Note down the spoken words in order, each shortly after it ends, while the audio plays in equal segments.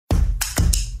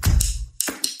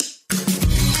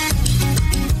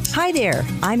Hi there,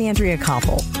 I'm Andrea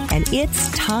Koppel, and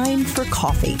it's time for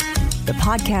coffee, the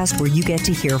podcast where you get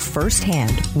to hear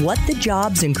firsthand what the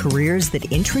jobs and careers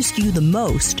that interest you the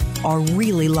most are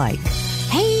really like.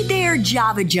 Hey there,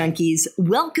 Java junkies.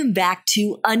 Welcome back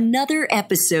to another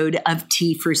episode of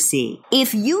T4C.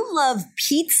 If you love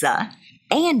pizza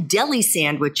and deli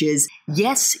sandwiches,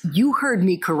 yes, you heard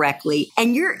me correctly,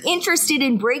 and you're interested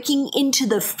in breaking into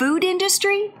the food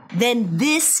industry, then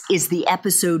this is the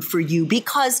episode for you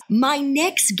because my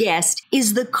next guest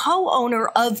is the co-owner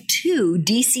of two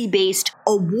DC-based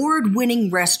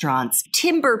award-winning restaurants,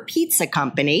 Timber Pizza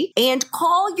Company and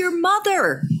Call Your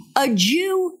Mother, a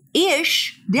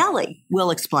Jew-ish deli.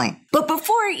 We'll explain. But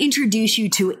before I introduce you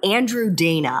to Andrew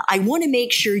Dana, I want to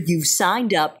make sure you've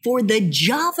signed up for the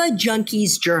Java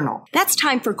Junkies Journal. That's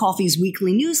Time for Coffee's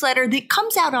weekly newsletter that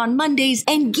comes out on Mondays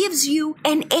and gives you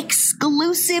an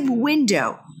exclusive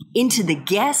window into the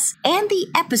guests and the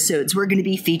episodes we're going to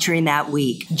be featuring that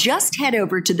week. Just head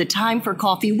over to the Time for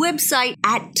Coffee website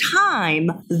at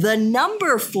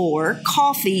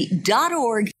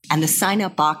time4coffee.org, and the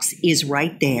sign-up box is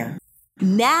right there.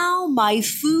 Now, my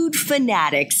food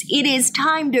fanatics, it is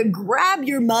time to grab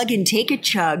your mug and take a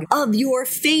chug of your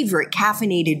favorite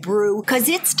caffeinated brew, because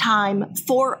it's time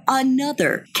for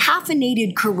another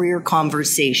caffeinated career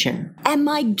conversation. And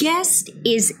my guest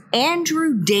is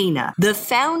Andrew Dana, the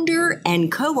founder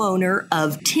and co-owner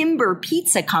of Timber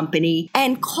Pizza Company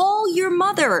and Call Your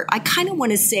Mother. I kind of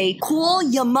want to say Call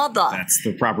Your Mother. That's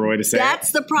the proper way to say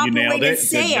That's it. the proper way to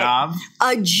say Good job.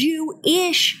 A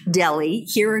Jew-ish deli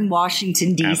here in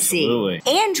Washington, D.C. Absolutely.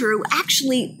 Andrew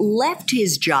actually left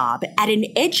his job at an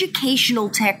educational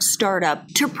tech startup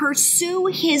to pursue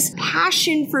his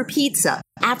passion for pizza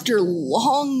after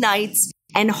long nights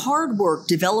and hard work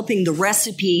developing the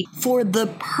recipe for the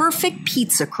perfect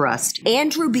pizza crust.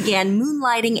 Andrew began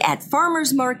moonlighting at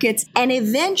farmers markets and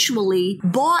eventually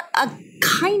bought a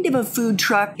kind of a food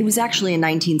truck. It was actually a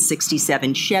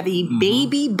 1967 Chevy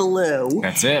Baby Blue.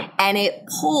 That's it. And it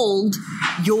pulled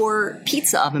your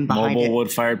pizza oven behind it. Mobile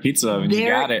wood-fired pizza oven. You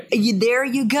got it. There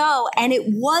you go. And it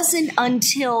wasn't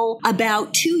until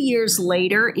about 2 years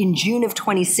later, in June of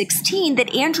 2016,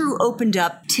 that Andrew opened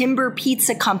up Timber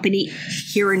Pizza Company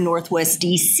here in Northwest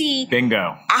DC.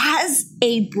 Bingo. As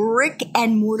a brick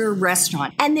and mortar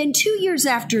restaurant. And then 2 years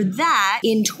after that,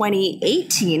 in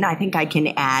 2018, I think I can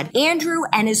add, Andrew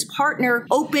and his partner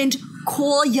opened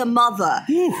Call Your Mother.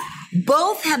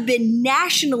 Both have been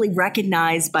nationally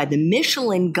recognized by the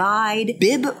Michelin Guide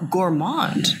Bib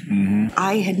Gourmand.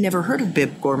 I had never heard of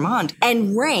Bib Gourmand.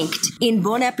 And ranked in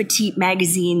Bon Appetit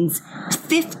magazine's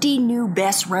 50 new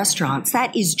best restaurants.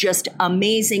 That is just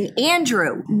amazing.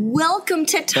 Andrew, welcome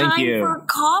to Time for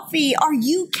Coffee. Are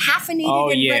you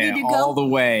caffeinated and ready to go? All the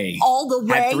way. All the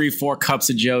way? Had 3-4 cups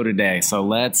of Joe today, so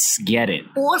let's get it.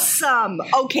 Awesome.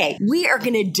 Okay, we are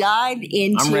going to dive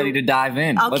into... I'm ready to dive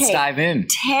in. Okay, Let's dive in.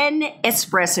 10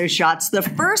 espresso shots. The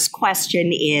first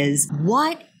question is,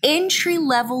 what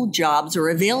entry-level jobs are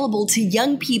available to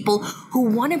young people who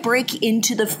want to break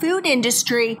into the food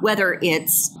industry, whether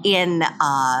it's in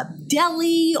a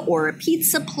deli or a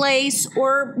pizza place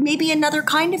or maybe another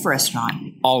kind of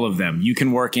restaurant? All of them. You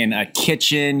can work in a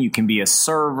kitchen, you can be a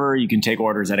server, you can take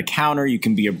orders at a counter, you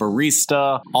can be a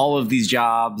barista. All of these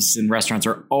jobs and restaurants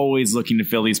are always looking to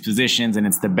fill these positions, and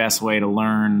it's the best way to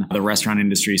learn the restaurant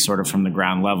industry sort of from the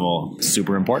ground level.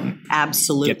 Super important.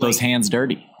 Absolutely. Get those hands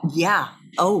dirty. Yeah.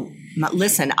 Oh,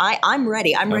 listen, I'm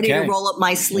ready. I'm ready to roll up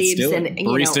my sleeves. Let's do and it.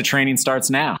 Barista training starts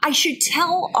now. I should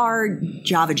tell our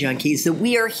Java junkies that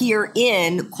we are here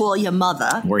in Call Your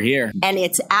Mother. We're here. And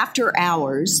it's after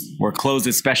hours. We're closed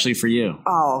especially for you.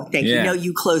 Oh, thank you. No,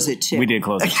 you close it too. We did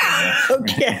close it too. Yeah.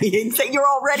 Okay. So you're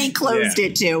already closed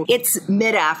it too. It's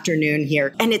mid-afternoon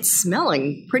here and it's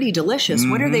smelling pretty delicious.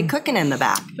 What are they cooking in the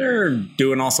back? They're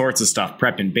doing all sorts of stuff.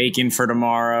 Prepping bacon for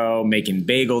tomorrow, making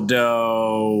bagel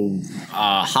dough,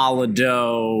 challah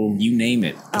dough, you name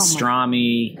it.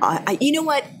 Pastrami. You know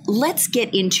what? Let's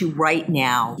get into right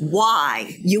now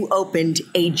why you opened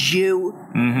a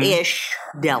Jew-ish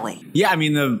deli. Yeah, I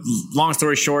mean, the long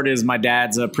story short is my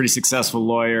dad's a pretty successful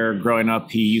lawyer. Growing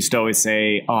up, he used to always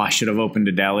say, I should have opened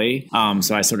a deli.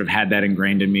 So I sort of had that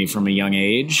ingrained in me from a young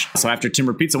age. So after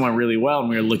Timber Pizza went really well and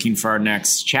we were looking for our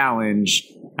next challenge,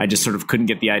 I just sort of couldn't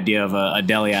get the idea of a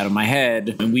deli out of my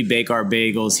head. And we bake our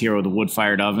bagels here with a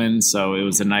wood-fired oven. So it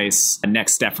was a nice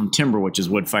next step from Timber, which is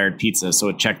wood-fired pizza. So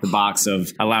it checked the box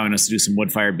of allowing us to do some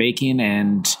wood-fired baking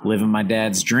and living my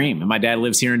dad's dream. And my dad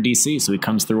lives here in D.C., so he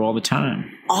comes through all the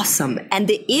time. Awesome. And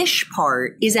the ish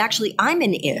part is actually, I'm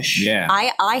an ish. Yeah.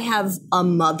 I have a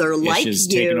mother Ish like is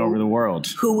you taking over the world.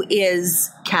 who is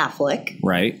Catholic.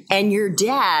 Right. And your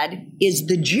dad is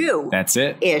the Jew. That's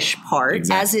it. Ish part,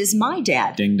 Exactly. as is my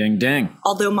dad. Ding, ding, ding.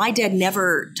 Although my dad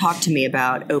never talked to me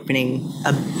about opening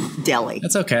a deli.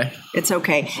 That's okay. It's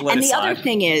okay. Let And it the other slide.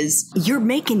 thing is, you're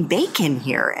making bacon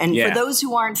here. And Yeah. for those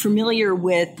who aren't familiar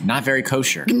with, Not very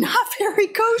kosher. not very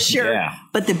kosher, Yeah.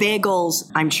 but the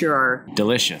bagels, I'm sure, are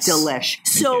Delicious. delish.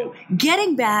 So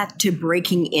getting back to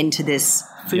breaking into this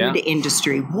food Yeah.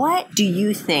 industry, what do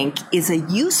you think is a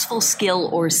useful skill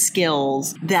or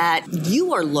skills that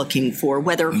you are looking for,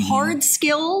 whether hard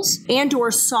skills and or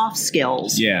soft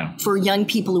skills Yeah. for young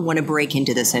people who want to break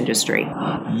into this industry?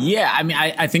 Yeah, I mean,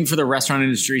 I think for the restaurant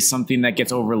industry, something that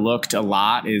gets overlooked a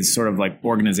lot is sort of like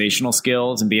organizational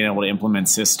skills and being able to implement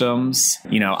systems.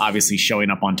 You know, obviously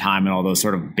showing up on time and all those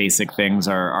sort of basic things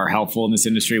are helpful in this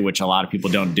industry, which a lot of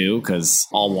people don't do because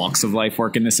all walks of life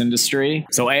work in this industry.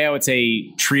 So I would say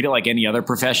treat it like any other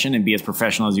profession and be as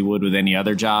professional as you would with any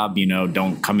other job. You know,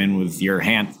 don't come in with your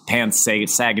pants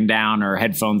sagging down or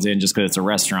headphones in just because it's a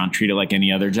restaurant. Treat it like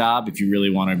any other job if you really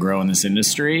want to grow in this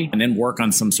industry. And then work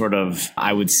on some sort of,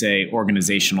 I would say,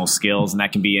 organizational skills. And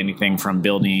that can be anything from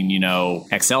building, you know,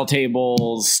 Excel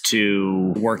tables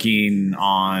to working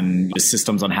on the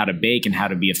systems on how to bake and how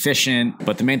to be efficient.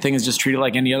 But the main thing is just treat it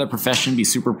like any other profession. Be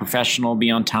super professional,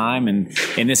 be on time. And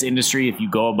in this industry, if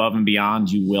you go above and beyond,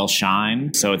 you will shine.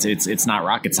 So it's not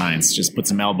rocket science. Just put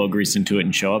some elbow grease into it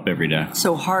and show up every day.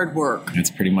 So hard work.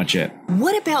 That's pretty much it.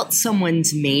 What about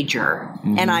someone's major?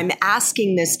 And I'm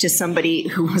asking this to somebody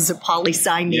who was a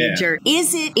poli-sci major.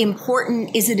 Is it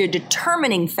important? Is it a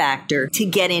determining factor to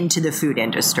get into the food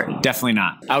industry? Definitely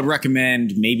not. I would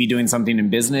recommend maybe doing something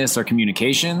in business or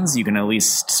communications. You can at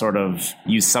least sort of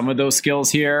use some of those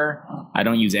skills here. I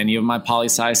don't use any of my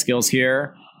poli-sci skills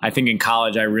here. I think in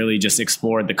college, I really just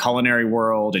explored the culinary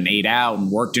world and ate out and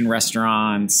worked in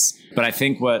restaurants. But I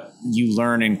think what you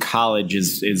learn in college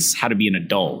is how to be an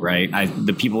adult, right?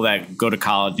 The people that go to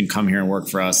college and come here and work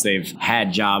for us, they've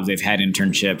had jobs, they've had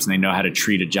internships, and they know how to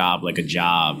treat a job like a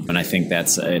job. And I think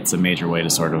it's a major way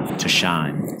to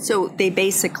shine. So they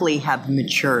basically have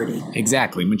maturity.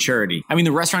 Exactly, maturity. I mean,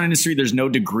 the restaurant industry, there's no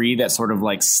degree that sort of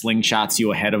like slingshots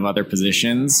you ahead of other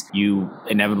positions. You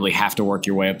inevitably have to work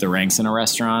your way up the ranks in a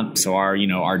restaurant. So our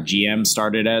GM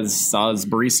started as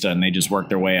barista, and they just worked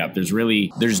their way up.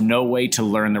 There's no way to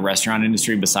learn the restaurant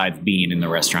industry besides being in the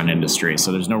restaurant industry.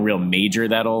 So there's no real major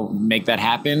that'll make that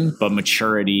happen, but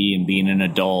maturity and being an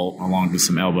adult along with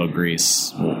some elbow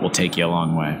grease will take you a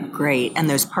long way. Great. And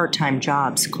those part-time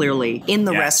jobs clearly in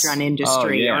the restaurant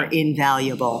industry are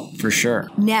invaluable. For sure.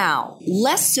 Now,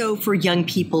 less so for young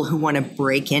people who want to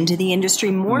break into the industry,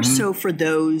 more so for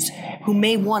those who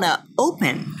may want to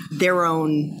open their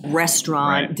own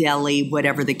restaurant, deli,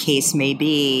 whatever the case may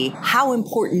be. How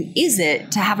important is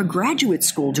it to have a graduate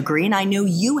school degree? And I know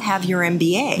you have your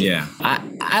MBA. Yeah.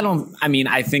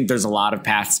 I think there's a lot of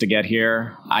paths to get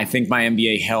here. I think my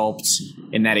MBA helped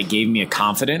in that it gave me a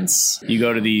confidence. You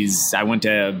go to I went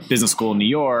to business school in New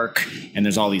York, and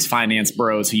there's all these finance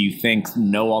bros who you think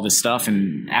know all this stuff.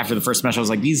 And after the first semester, I was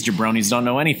like, these jabronis don't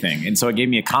know anything. And so it gave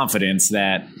me a confidence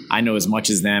that I know as much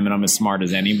as them and I'm as smart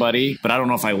as anybody. But I don't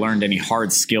know if I learned any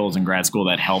hard skills in grad school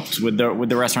that helped with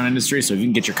the restaurant industry. So if you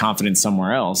can get your confidence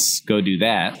somewhere else, go do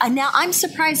that. Now, I'm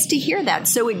surprised to hear that.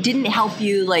 So it didn't help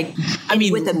you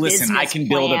with a business I can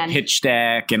build a pitch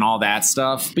deck and all that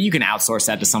stuff, but you can outsource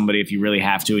that to somebody if you really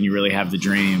have to and you really have the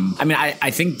dream. I mean,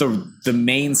 I think the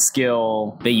main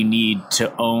skill that you need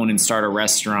to own and start a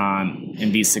restaurant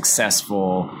and be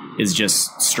successful is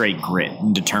just straight grit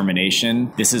and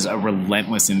determination. This is a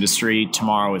relentless industry.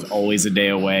 Tomorrow is always a day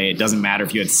away. It doesn't matter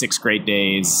if you had 6 great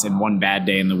days and 1 bad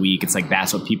day in the week. It's like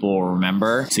that's what people will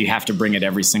remember. So you have to bring it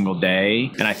every single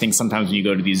day. And I think sometimes when you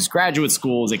go to these graduate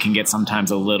schools, it can get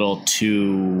sometimes a little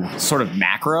too sort of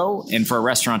macro. And for a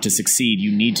restaurant to succeed,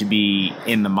 you need to be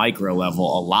in the micro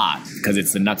level a lot because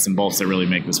it's the nuts and bolts that really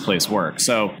make this place work.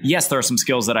 So yes, there are some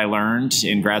skills that I learned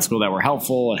in grad school that were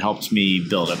helpful. It helped me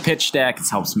build a pitch deck. It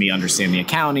helps me understand the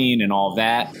accounting and all of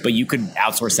that. But you could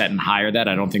outsource that and hire that.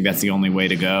 I don't think that's the only way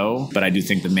to go. But I do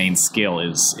think the main skill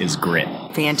is grit.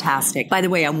 Fantastic. By the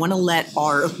way, I want to let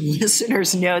our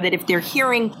listeners know that if they're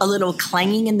hearing a little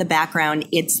clanging in the background,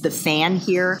 it's the fan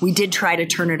here. We did try to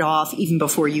turn it off even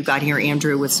before you got here,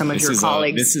 Andrew, with some of your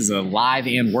colleagues. This is a live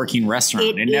and working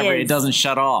restaurant. It doesn't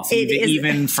shut off.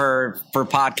 Even for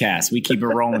podcasts, we keep it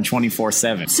rolling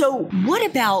 24/7. So what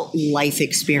about life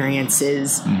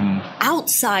experiences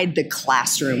outside the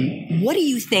classroom, what do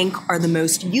you think are the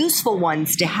most useful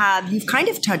ones to have? You've kind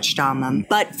of touched on them,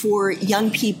 but for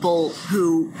young people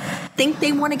who think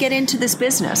they want to get into this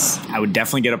business. I would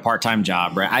definitely get a part-time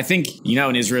job, right? I think,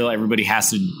 in Israel, everybody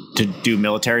has to do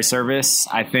military service.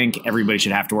 I think everybody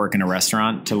should have to work in a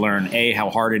restaurant to learn, A, how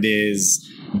hard it is,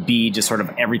 B, just sort of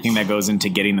everything that goes into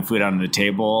getting the food on the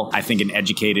table. I think an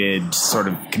educated sort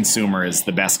of consumer is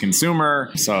the best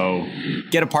consumer. So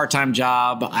get a part-time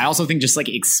job. I also think just like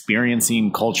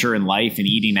experiencing culture and life and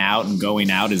eating out and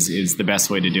going out is the best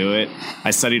way to do it.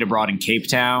 I studied abroad in Cape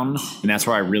Town, and that's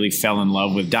where I really fell in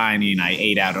love with dining. I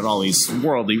ate out at all these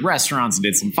worldly restaurants and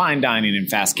did some fine dining and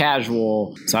fast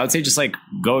casual. So I would say just like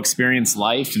go experience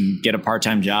life and get a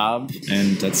part-time job,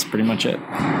 and that's pretty much it.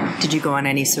 Did you go on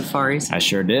any safaris? I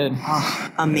sure did.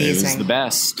 Oh, amazing. It was the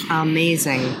best.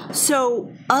 Amazing.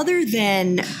 So other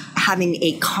than having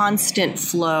a constant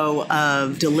flow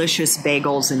of delicious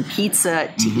bagels and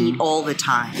pizza to eat all the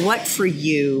time, what for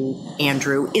you,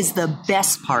 Andrew, is the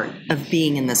best part of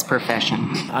being in this profession?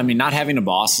 I mean, not having a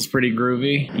boss is pretty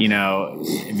groovy.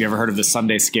 Have you ever heard of the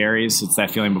Sunday Scaries? It's that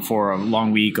feeling before a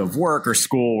long week of work or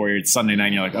school where it's Sunday night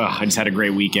and you're like, oh, I just had a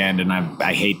great weekend and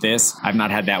I hate this. I've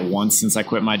not had that once since I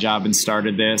quit my job and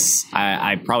started this.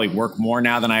 I probably work more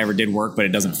now than I ever did work, but it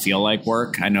doesn't feel like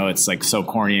work. I know it's like so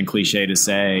corny and cliche to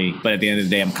say, but at the end of the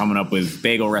day, I'm coming up with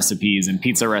bagel recipes and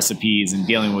pizza recipes and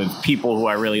dealing with people who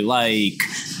I really like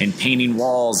and painting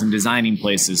walls and designing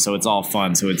places. So it's all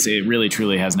fun. So it really,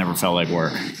 truly has never felt like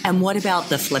work. And what about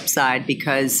the flip side?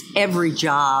 Because every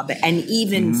job, and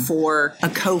even for a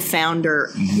co-founder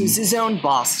who's his own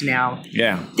boss now,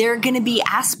 there are going to be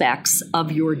aspects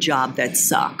of your job that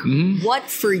suck. What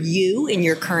for you in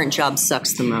your current job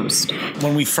sucks the most?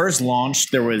 When we first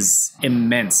launched, there was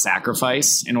immense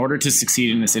sacrifice. In order to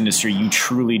succeed in this industry, you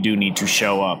truly do need to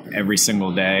show up every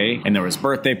single day. And there was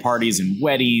birthday parties and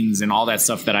weddings and all that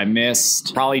stuff that I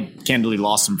missed. Probably candidly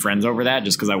lost some friends over that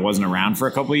just because I wasn't around for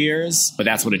a couple of years. But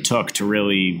that's what it took to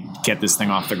really get this thing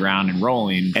off the ground and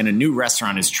rolling. And a new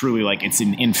restaurant is truly like it's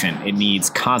an infant. It needs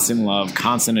constant love,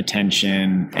 constant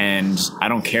attention. And I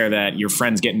don't care that your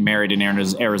friend's getting married in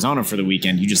Arizona for the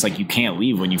weekend. You can't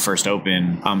leave when you first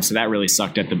open. So that really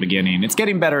sucked at the beginning. It's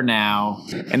getting better now.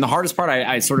 And the hardest part,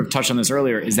 I sort of touched on this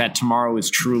earlier, is that tomorrow is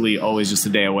truly always just a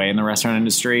day away in the restaurant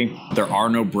industry. There are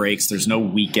no breaks. There's no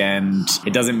weekend.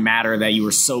 It doesn't matter that you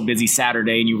were so busy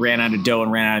Saturday and you ran out of dough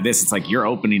and ran out of this. It's like you're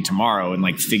opening tomorrow and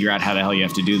like figure out how the hell you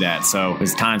have to do that. So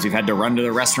there's times we've had to run to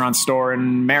the restaurant store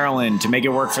in Maryland to make it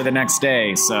work for the next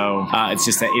day. So it's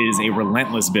just that it is a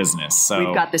relentless business. So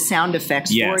we've got the sound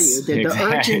effects for you, the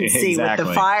urgency with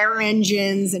the fire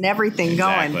engines and everything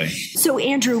going. So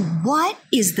Andrew, what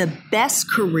is the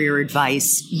best career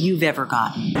advice you've ever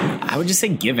gotten? I would just say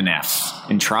give an F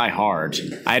and try hard.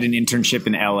 I had an internship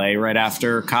in LA right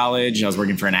after college. I was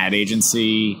working for an ad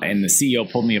agency and the CEO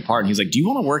pulled me apart and he was like, do you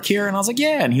want to work here? And I was like,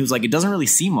 yeah. And he was like, it doesn't really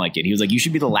seem like it. He was like, you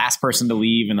should be the last person to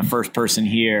leave and the first person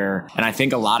here. And I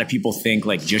think a lot of people think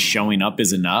like just showing up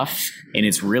is enough, and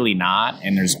it's really not.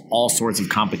 And there's all sorts of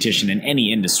competition in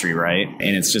any industry, right?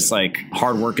 And it's just like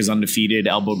hard work is undefeated.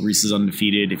 Elbow grease is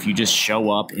undefeated. If you just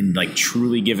show up and like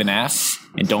truly give an F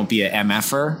and don't be a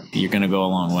MFer, you're going to go a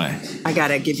long way. I got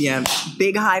to give you a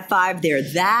big high five there.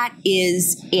 That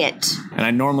is it. And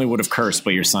I normally would have cursed,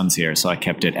 but your son's here, so I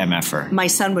kept it MFer. My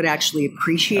son would actually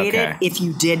appreciate it if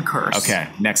you did curse. Okay,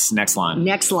 next line.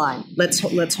 Next line. Let's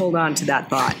hold on to that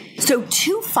thought. So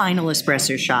 2 final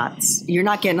espresso shots. You're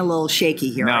not getting a little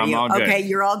shaky here, are you? I'm all good. Okay,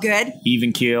 you're all good?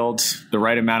 Even keeled, the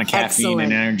right amount of caffeine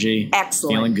and energy.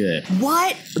 Excellent. Feeling good.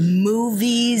 What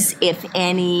movies, if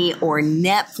any, or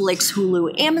Netflix,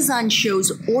 Hulu, Amazon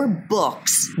shows, or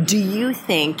books do you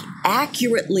think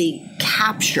accurately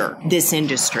capture this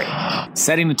industry?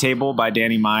 Setting the Table by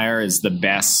Danny Meyer is the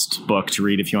best book to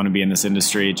read if you want to be in this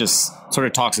industry. It just sort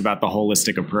of talks about the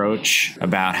holistic approach,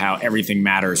 about how everything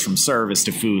matters from service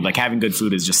to food. Like having good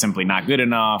food is just simply not good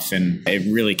enough, and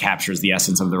it really captures the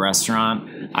essence of the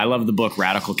restaurant. I love the book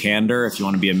Radical Candor if you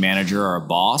want to be a manager or a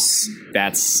boss.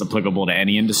 That's applicable to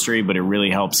any industry, but it really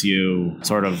helps you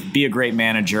sort of be a great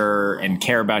manager and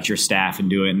care about your staff and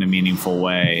do it in a meaningful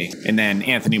way. And then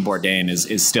Anthony Bourdain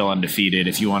is still undefeated.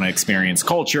 If you want to experience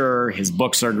culture, his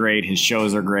books are great, his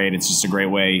shows are great. It's just a great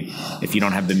way, if you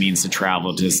don't have the means to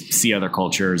travel, to see other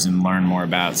cultures and learn more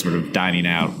about sort of dining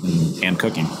out and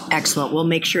cooking. Excellent. We'll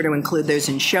make sure to include those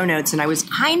in show notes. And I was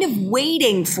kind of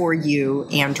waiting for you,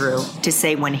 Andrew, to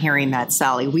say When Harry Met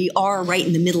Sally. We are right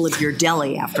in the middle of your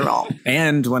deli, after all.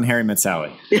 And When Harry Met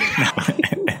Sally.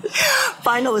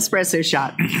 Final espresso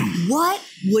shot. What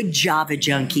would Java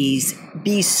junkies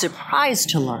be surprised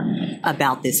to learn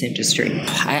about this industry?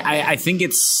 I think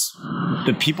it's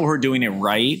the people who are doing it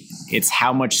right, it's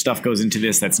how much stuff goes into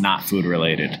this that's not food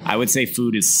related. I would say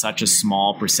food is such a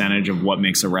small percentage of what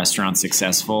makes a restaurant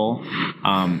successful.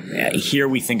 Here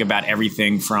we think about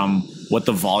everything from what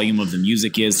the volume of the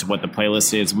music is to what the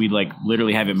playlist is. We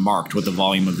literally have it marked what the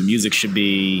volume of the music should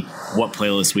be, what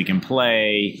playlist we can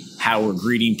play, how we're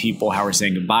greeting people, how we're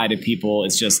saying goodbye to people.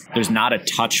 It's just, there's not a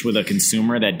touch with a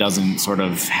consumer that doesn't sort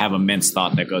of have immense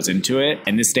thought that goes into it.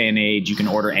 In this day and age, you can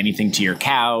order anything to your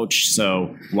couch.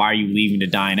 So why are you leaving to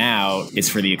dine out? It's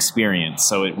for the experience.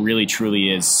 So it really truly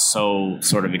is so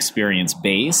sort of experience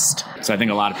based. So I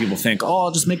think a lot of people think, oh,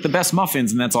 I'll just make the best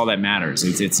muffins and that's all that matters.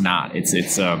 It's not.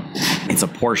 It's a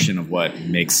portion of what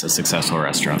makes a successful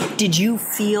restaurant. Did you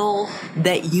feel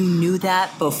that you knew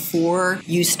that before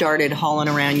you started hauling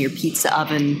around your pizza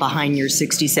oven behind your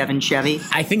 67 Chevy?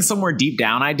 I think somewhere deep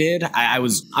down I did.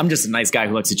 I'm just a nice guy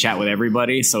who likes to chat with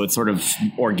everybody. So it sort of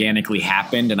organically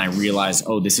happened. And I realized,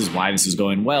 oh, this is why this is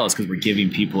going well. It's because we're giving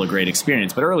people a great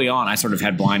experience. But early on, I sort of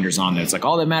had blinders on there. It's like,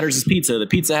 all that matters is pizza. The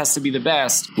pizza has to be the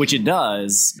best, which it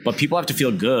does. But people have to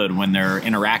feel good when they're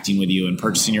interacting with you and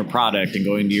purchasing your product and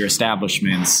going to your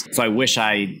establishments. So I wish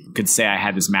I could say I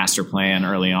had this master plan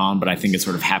early on, but I think it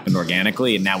sort of happened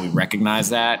organically. And now we recognize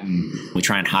that and we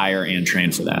try and hire and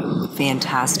train for that.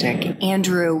 Fantastic.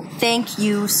 Andrew, thank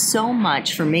you so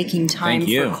much for making time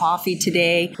for coffee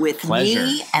today with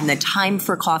me and the Time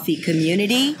for Coffee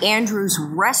community. Andrew's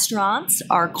restaurants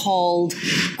are called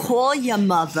Call Ya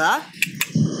Mother,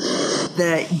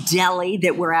 the deli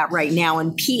that we're at right now.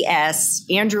 And P.S.,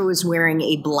 Andrew is wearing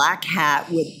a black hat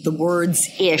with the words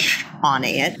ish on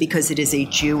it because it is a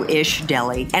Jewish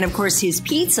deli. And of course, his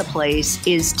pizza place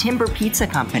is Timber Pizza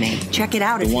Company. Check it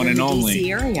out if you're in the DC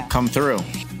area. Come through.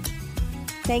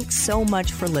 Thanks so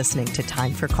much for listening to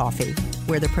Time for Coffee,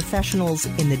 where the professionals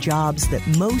in the jobs that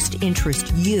most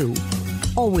interest you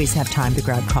always have time to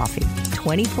grab coffee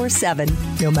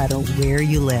 24/7, no matter where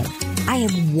you live. I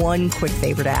have one quick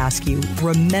favor to ask you.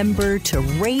 Remember to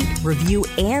rate, review,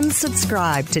 and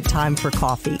subscribe to Time for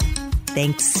Coffee.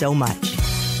 Thanks so much.